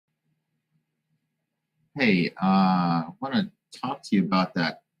Hey, I want to talk to you about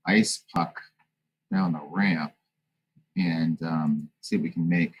that ice puck down the ramp and see what we can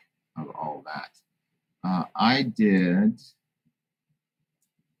make of all that. I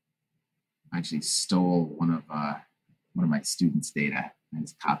actually stole one of my students' data and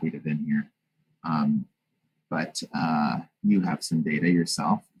just copied it in here. Um, but you have some data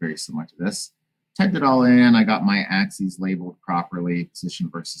yourself, very similar to this. Typed it all in. I got my axes labeled properly, position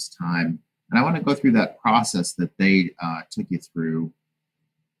versus time. And I want to go through that process that they took you through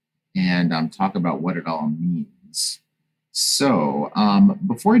and talk about what it all means. So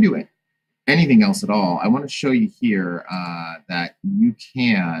before I do anything else at all, I want to show you here that you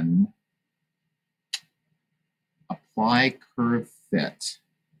can apply curve fit.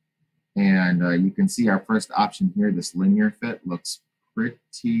 And you can see our first option here, this linear fit, looks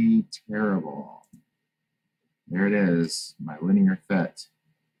pretty terrible. There it is, my linear fit.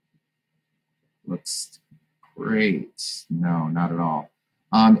 Looks great. No, not at all.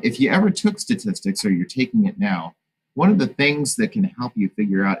 If you ever took statistics or you're taking it now, one of the things that can help you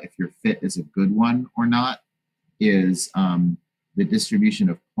figure out if your fit is a good one or not is the distribution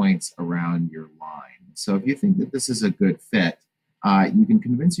of points around your line. So if you think that this is a good fit, you can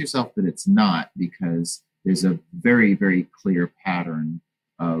convince yourself that it's not because there's a very, very clear pattern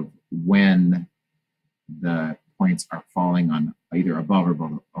of when the points are falling on either above or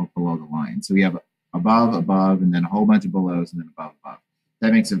below the line. So we have above, above, and then a whole bunch of belows, and then above, above.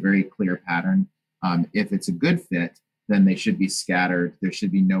 That makes a very clear pattern. If it's a good fit, then they should be scattered. There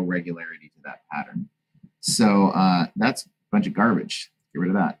should be no regularity to that pattern. So that's a bunch of garbage. Get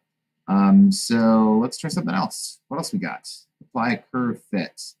rid of that. So let's try something else. What else we got? Apply a curve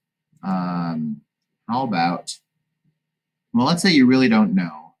fit. How about, well, let's say you really don't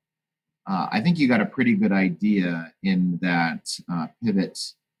know. I think you got a pretty good idea in that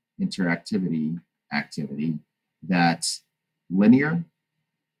pivot interactivity activity that linear,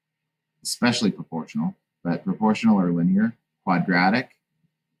 especially proportional, but proportional or linear, quadratic,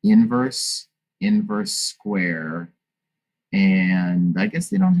 inverse, inverse square, and I guess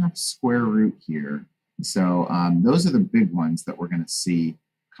they don't have square root here. So those are the big ones that we're going to see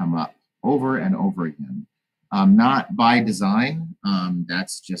come up over and over again. Not by design,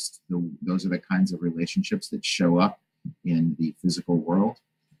 that's just those are the kinds of relationships that show up in the physical world.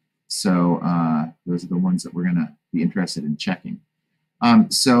 So those are the ones that we're going to be interested in checking.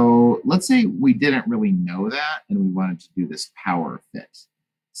 So let's say we didn't really know that and we wanted to do this power fit.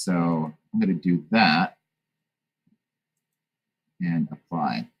 So I'm going to do that and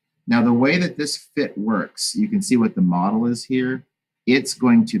apply. Now the way that this fit works, you can see what the model is here. It's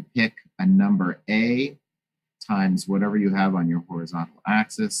going to pick a number A times whatever you have on your horizontal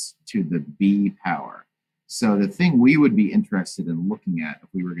axis to the B power. So the thing we would be interested in looking at if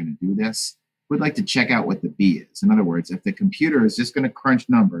we were going to do this, we'd like to check out what the B is. In other words, if the computer is just going to crunch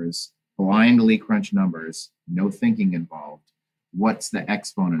numbers, blindly crunch numbers, no thinking involved, what's the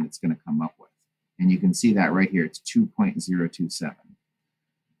exponent it's going to come up with? And you can see that right here, it's 2.027.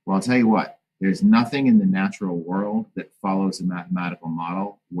 Well, I'll tell you what, there's nothing in the natural world that follows a mathematical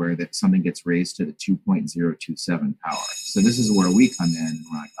model where that something gets raised to the 2.027 power. So this is where we come in and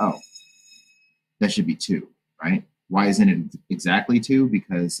we're like, oh, that should be 2, right? Why isn't it exactly 2?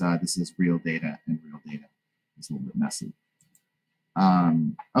 Because this is real data, and real data is a little bit messy.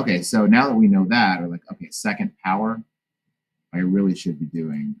 Okay, so now that we know that, or like, okay, second power, I really should be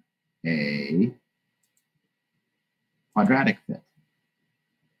doing a quadratic fit.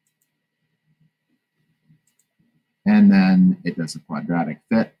 And then it does a quadratic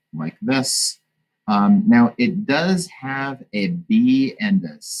fit like this. Now it does have a B and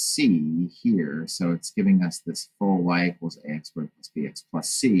a C here, so it's giving us this full y equals ax squared plus bx plus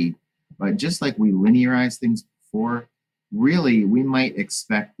c. But just like we linearized things before, really we might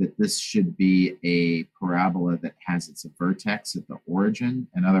expect that this should be a parabola that has its vertex at the origin.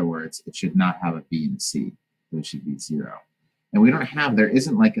 In other words, it should not have a B and a C. So it should be 0. And we don't have, there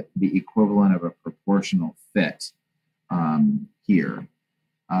isn't like the equivalent of a proportional fit here.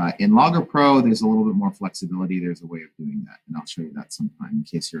 In Logger Pro, there's a little bit more flexibility. There's a way of doing that, and I'll show you that sometime in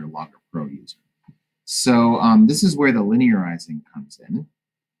case you're a Logger Pro user. So this is where the linearizing comes in.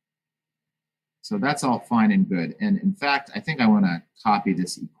 So that's all fine and good. And in fact, I think I want to copy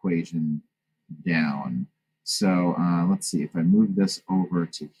this equation down. So let's see, if I move this over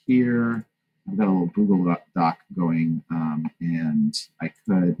to here, I've got a little Google Doc going, and I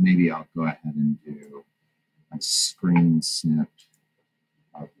could, maybe I'll go ahead and do a screen snip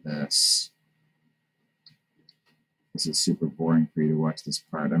of this. This is super boring for you to watch this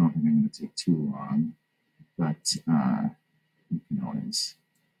part. I don't think I'm going to take too long, but you can always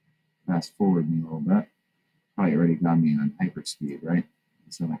fast forward me a little bit. Probably already got me on hyperspeed, right?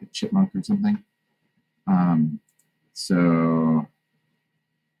 So like a chipmunk or something. So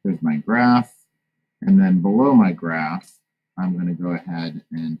there's my graph. And then below my graph, I'm going to go ahead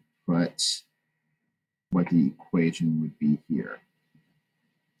and put what the equation would be here.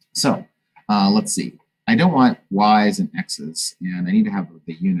 So let's see. I don't want y's and x's, and I need to have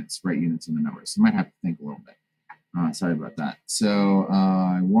the units, right units in the numbers. So I might have to think a little bit. Sorry about that. So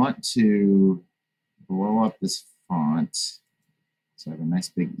I want to blow up this font. So I have a nice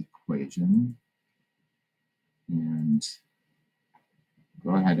big equation. And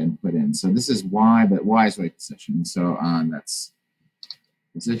go ahead and put in. So this is y, but y is right position. So that's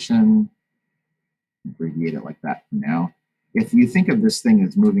position. Abbreviate it like that for now. If you think of this thing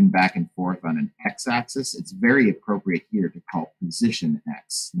as moving back and forth on an x-axis, it's very appropriate here to call position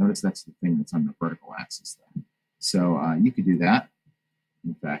x. Notice that's the thing that's on the vertical axis there. So you could do that.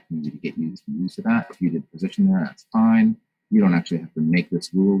 In fact, maybe to get used to that. If you did position there, that's fine. You don't actually have to make this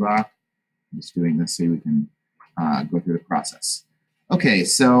Google Doc. I'm just doing this so we can go through the process. Okay,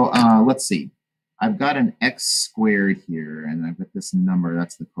 so let's see. I've got an x squared here, and I've got this number,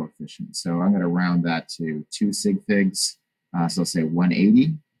 that's the coefficient. So I'm going to round that to 2 sig figs. So I'll say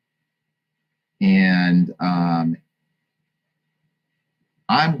 180. And I'm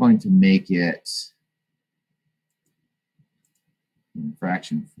going to make it in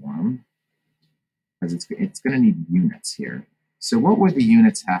fraction form, because it's going to need units here. So what would the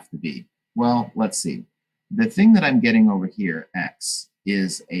units have to be? Well, let's see. The thing that I'm getting over here, x,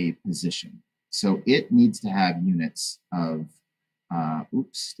 is a position. So it needs to have units of,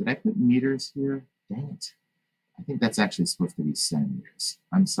 oops, did I put meters here? Dang it. I think that's actually supposed to be centimeters.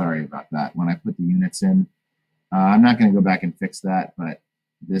 I'm sorry about that. When I put the units in, I'm not going to go back and fix that, but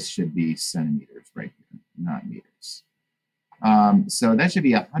this should be centimeters right here, not meters. So that should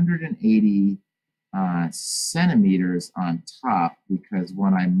be 180 centimeters on top, because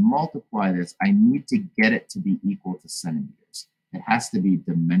when I multiply this, I need to get it to be equal to centimeters. It has to be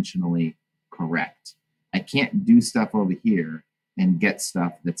dimensionally correct. I can't do stuff over here and get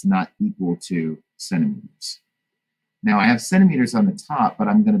stuff that's not equal to centimeters. Now I have centimeters on the top, but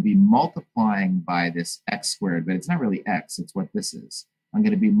I'm going to be multiplying by this x squared, but it's not really x, it's what this is. I'm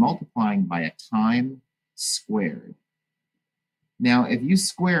going to be multiplying by a time squared. Now, if you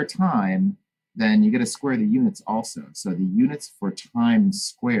square time, then you got to square the units also. So the units for time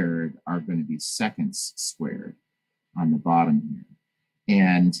squared are going to be seconds squared on the bottom here.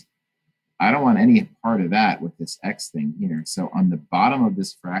 And I don't want any part of that with this x thing here. So on the bottom of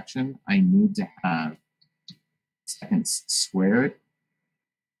this fraction, I need to have seconds squared,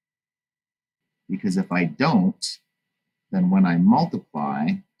 because if I don't, then when I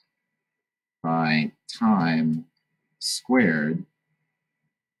multiply by time squared,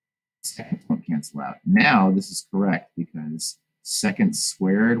 seconds won't cancel out. Now this is correct, because seconds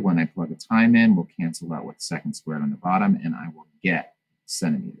squared, when I plug a time in, will cancel out with seconds squared on the bottom, and I will get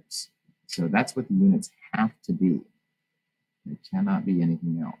centimeters. So that's what the units have to be. They cannot be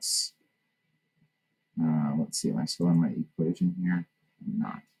anything else. Let's see, am I still on my equation here? I'm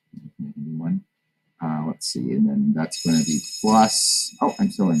not. Make a new one. Let's see, and then that's going to be plus, oh,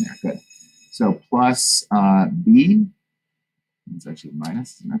 I'm still in there, good. So plus b, it's actually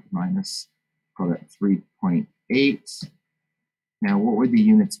minus, not minus, call that 3.8. Now, what would the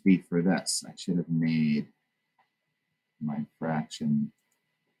units be for this? I should have made my fraction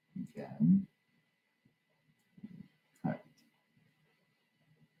again. Cut.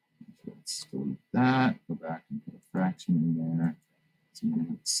 Let's delete that, go back and put a fraction in there. So I'm going to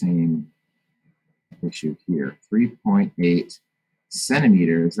have the same issue here. 3.8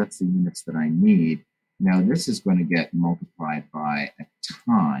 centimeters, that's the units that I need. Now this is going to get multiplied by a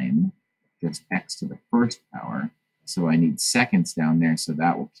time, just x to the first power. So I need seconds down there, so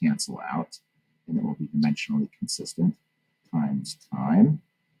that will cancel out, and it will be dimensionally consistent, times time.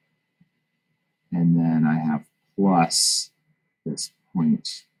 And then I have plus this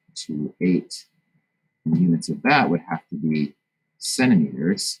 0.28. And units of that would have to be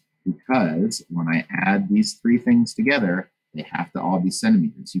centimeters, because when I add these three things together, they have to all be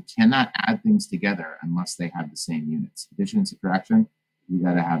centimeters. You cannot add things together unless they have the same units. Addition and subtraction, you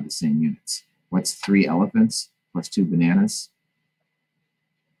got to have the same units. What's 3 elephants plus 2 bananas?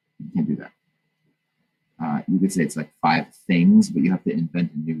 You can't do that. You could say it's like 5 things, but you have to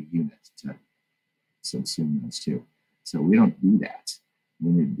invent a new unit to subsume those two. So we don't do that.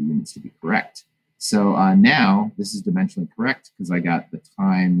 We need the units to be correct. So now this is dimensionally correct, because I got the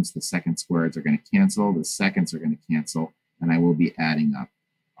times, the second squareds are going to cancel, the seconds are going to cancel, and I will be adding up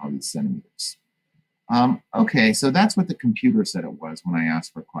all these centimeters. Okay, so that's what the computer said it was when I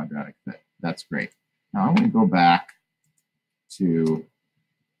asked for quadratic fit. That's great. Now I'm going to go back to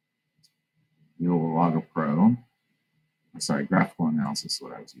the old Logger Pro. Sorry, graphical analysis is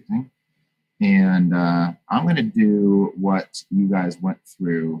what I was using. And I'm going to do what you guys went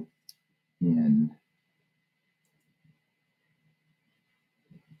through in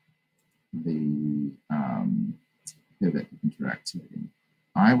the pivot interactivity.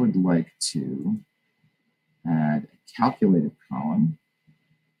 I would like to add a calculated column.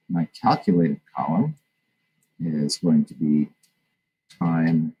 My calculated column is going to be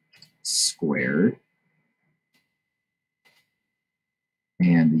time squared.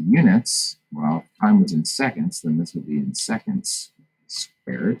 And the units, well, if time was in seconds, then this would be in seconds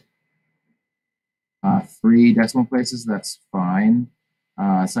squared. 3 decimal places, that's fine.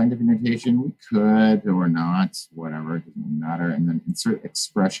 Scientific notation, we could or not, whatever, it doesn't matter. And then insert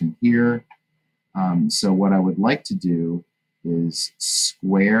expression here. So what I would like to do is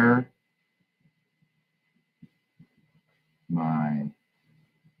square my,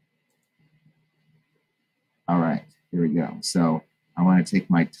 all right, here we go. So I want to take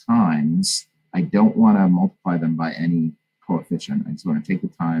my times. I don't want to multiply them by any coefficient. I just want to take the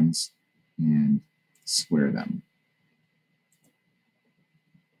times and square them.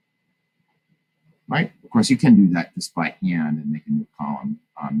 Right? Of course, you can do that just by hand and make a new column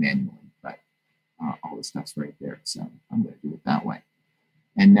manually, but all the stuff's right there. So I'm going to do it that way.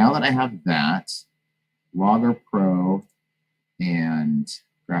 And now that I have that, Logger Pro and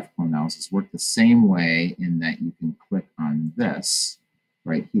graphical analysis work the same way in that you can click on this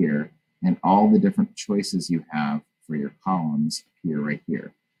right here, and all the different choices you have for your columns appear right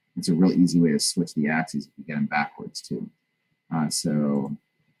here. It's a real easy way to switch the axes if you get them backwards too. So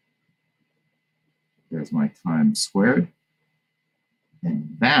there's my time squared.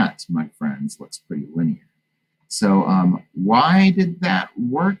 And that, my friends, looks pretty linear. So why did that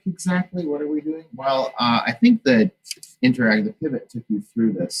work exactly? What are we doing? Well, I think that Interactive Pivot took you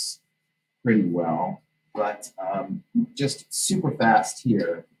through this pretty well, but just super fast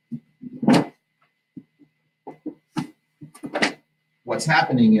here. What's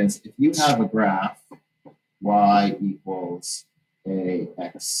happening is if you have a graph, y equals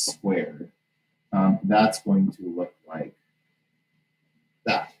ax squared, that's going to look like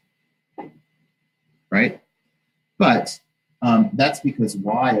that, right? But that's because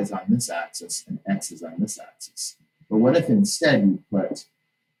y is on this axis and x is on this axis. But what if instead you put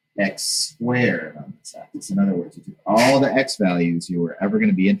x squared on this axis? In other words, you took all the x values you were ever going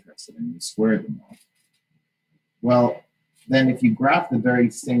to be interested in, you squared them all. Well, then if you graph the very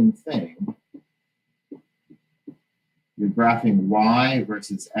same thing, you're graphing y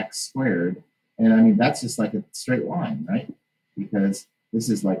versus x squared. And I mean, that's just like a straight line, right? Because this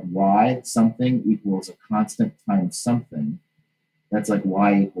is like y something equals a constant times something. That's like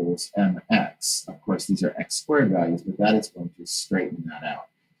y equals mx. Of course, these are x squared values, but that is going to straighten that out.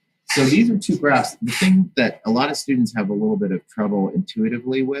 So these are two graphs. The thing that a lot of students have a little bit of trouble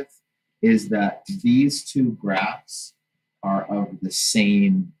intuitively with is that these two graphs are of the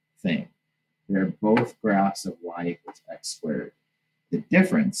same thing. They're both graphs of y equals x squared. The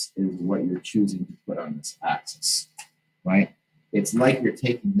difference is what you're choosing to put on this axis, right? It's like you're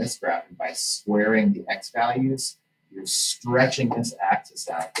taking this graph and by squaring the x values, you're stretching this axis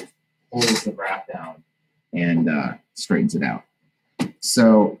out, which pulls the graph down and straightens it out.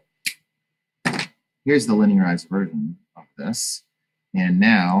 So here's the linearized version of this. And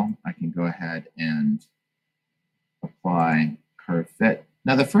now I can go ahead and apply curve fit.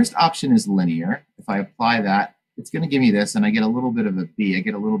 Now the first option is linear. If I apply that, it's going to give me this, and I get a little bit of a b. I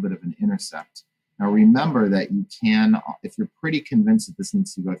get a little bit of an intercept. Now remember that you can, if you're pretty convinced that this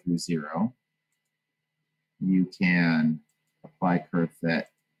needs to go through 0, you can apply curve fit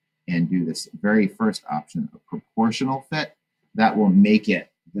and do this very first option, a proportional fit. That will make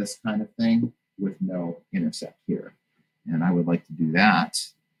it this kind of thing with no intercept here. And I would like to do that.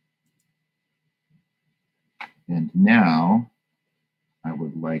 And now I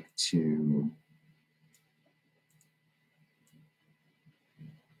would like to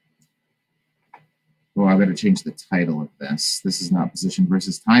I better change the title of this. This is not position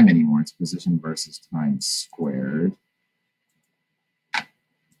versus time anymore. It's position versus time squared.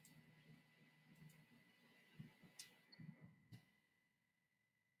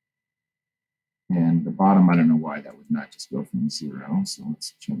 And the bottom, I don't know why that would not just go from 0. So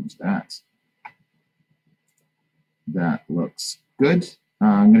let's change that. That looks good.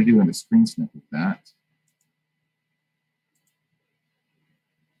 I'm going to do a screen snip of that.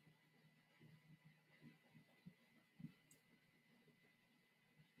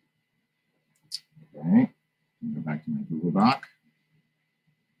 Okay, go back to my Google Doc.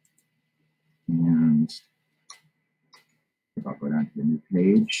 And on to a new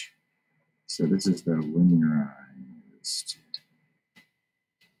page. So this is the linearized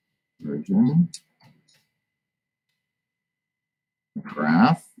version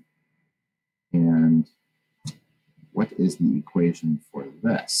graph. And what is the equation for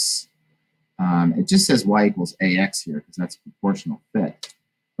this? It just says y equals ax here because that's proportional fit.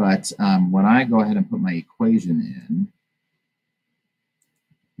 But when I go ahead and put my equation in,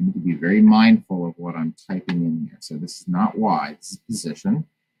 I need to be very mindful of what I'm typing in here. So this is not y, this is position,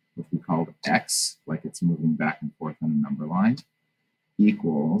 which we called x, like it's moving back and forth on a number line,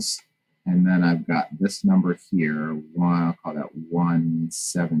 equals, and then I've got this number here, I'll call that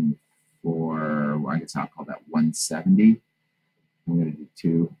 174, I guess I'll call that 170. I'm going to do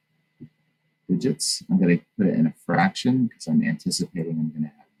 2 digits. I'm going to put it in a fraction because I'm anticipating I'm going to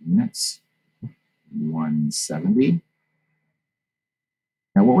have units. 170.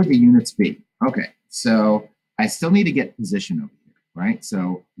 Now, what would the units be? Okay, so I still need to get position over here, right?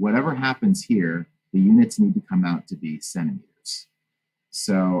 So whatever happens here, the units need to come out to be centimeters.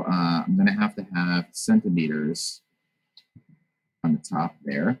 So I'm going to have centimeters on the top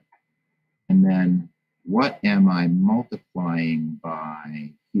there. And then what am I multiplying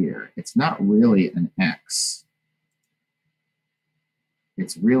by here? It's not really an x.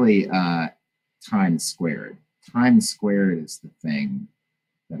 It's really times squared. Times squared is the thing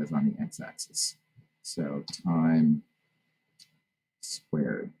that is on the x-axis. So time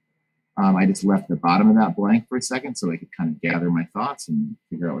squared. I just left the bottom of that blank for a second so I could kind of gather my thoughts and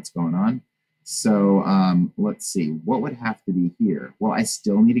figure out what's going on. So let's see, what would have to be here? Well, I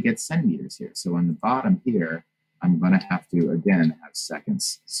still need to get centimeters here. So on the bottom here, I'm going to have to, again, have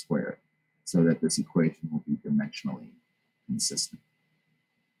seconds squared so that this equation will be dimensionally consistent,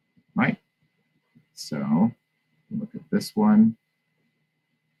 right? So look at this one.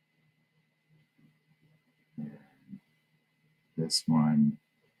 And this one.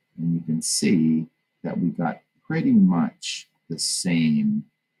 And you can see that we got pretty much the same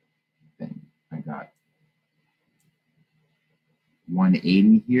thing. I got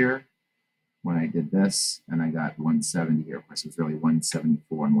 180 here when I did this, and I got 170 here. Of course, it's really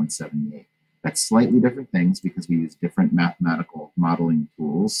 174 and 178. That's slightly different things because we use different mathematical modeling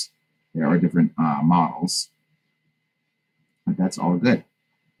tools. There are different models, but that's all good.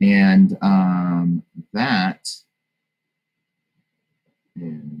 And that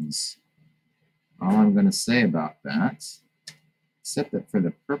is all I'm going to say about that, except that for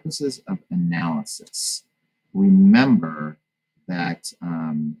the purposes of analysis, remember that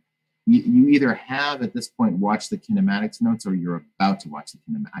you either have at this point watched the kinematics notes or you're about to watch the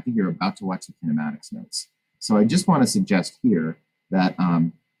kinematics. I think you're about to watch the kinematics notes. So I just want to suggest here that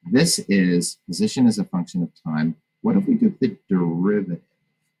this is position as a function of time. What if we took the derivative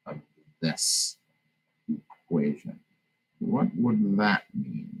of this equation? What would that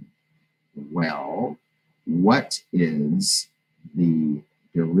mean? Well, what is the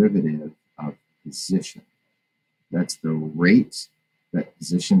derivative of position? That's the rate that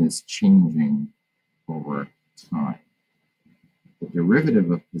position is changing over time. The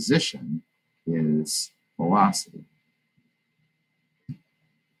derivative of position is velocity.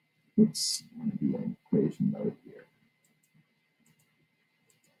 Oops, I want to be in equation mode here.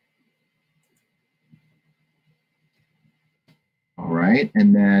 All right,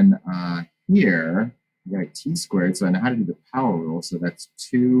 and then here, we got t squared, so I know how to do the power rule. So that's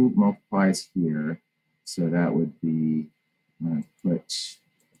 2 multiplies here. So that would be, I'm going to put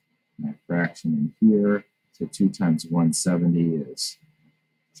my fraction in here. So 2 times 170 is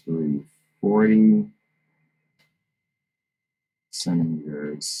 340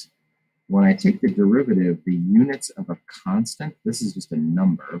 centimeters. When I take the derivative, the units of a constant, this is just a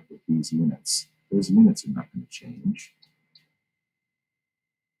number with these units. Those units are not going to change.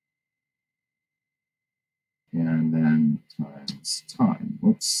 And then times time,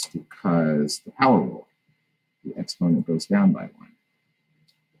 whoops, because the power rule, the exponent goes down by 1.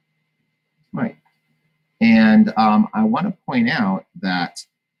 Right. And I want to point out that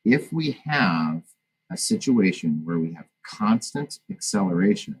if we have a situation where we have constant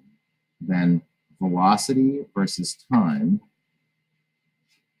acceleration, then velocity versus time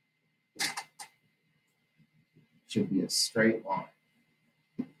should be a straight line.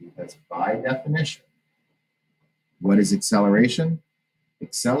 Because by definition, what is acceleration?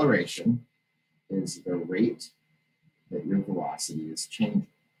 Acceleration is the rate that your velocity is changing.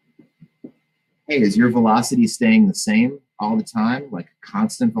 Hey, is your velocity staying the same all the time, like a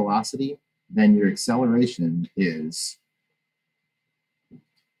constant velocity? Then your acceleration is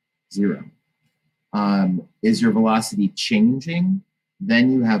 0. Is your velocity changing?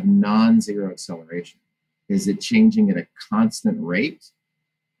 Then you have non-zero acceleration. Is it changing at a constant rate?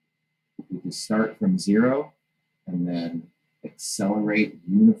 You just start from 0 and then accelerate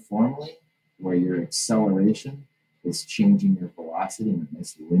uniformly, where your acceleration is changing your velocity in a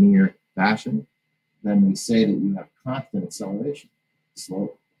nice linear fashion. Then we say that you have constant acceleration,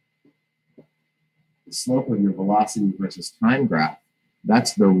 slope. The slope of your velocity versus time graph,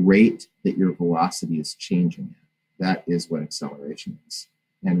 that's the rate that your velocity is changing at. That is what acceleration is.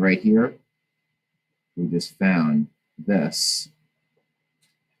 And right here, we just found this.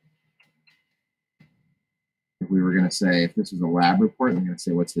 If we were going to say, if this was a lab report, we're going to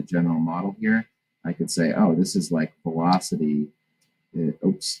say, what's the general model here? I could say, oh, this is like velocity.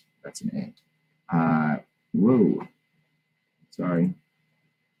 Oops, that's an A. Whoa, sorry.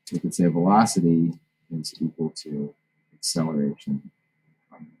 We could say velocity is equal to acceleration.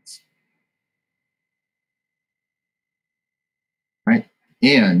 Right?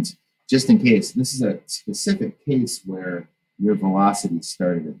 And just in case, this is a specific case where your velocity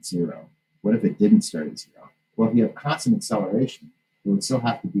started at 0. What if it didn't start at 0? Well, if you have constant acceleration, it would still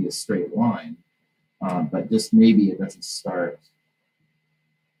have to be a straight line, but just maybe it doesn't start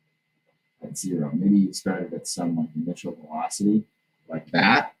at 0. Maybe you started at some like initial velocity like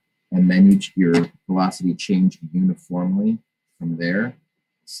that, and then your velocity changed uniformly from there.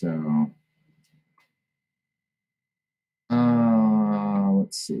 So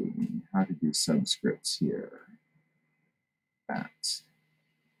let's see how to do subscripts here. That.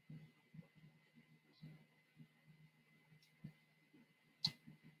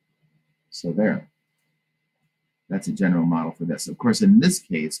 So there. That's a general model for this. Of course, in this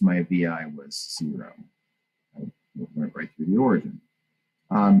case, my VI was 0. I went right through the origin.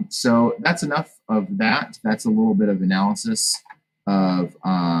 So that's enough of that. That's a little bit of analysis of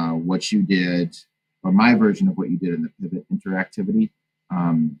what you did, or my version of what you did in the pivot interactivity.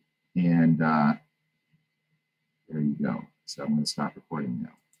 And there you go. So I'm going to stop recording now.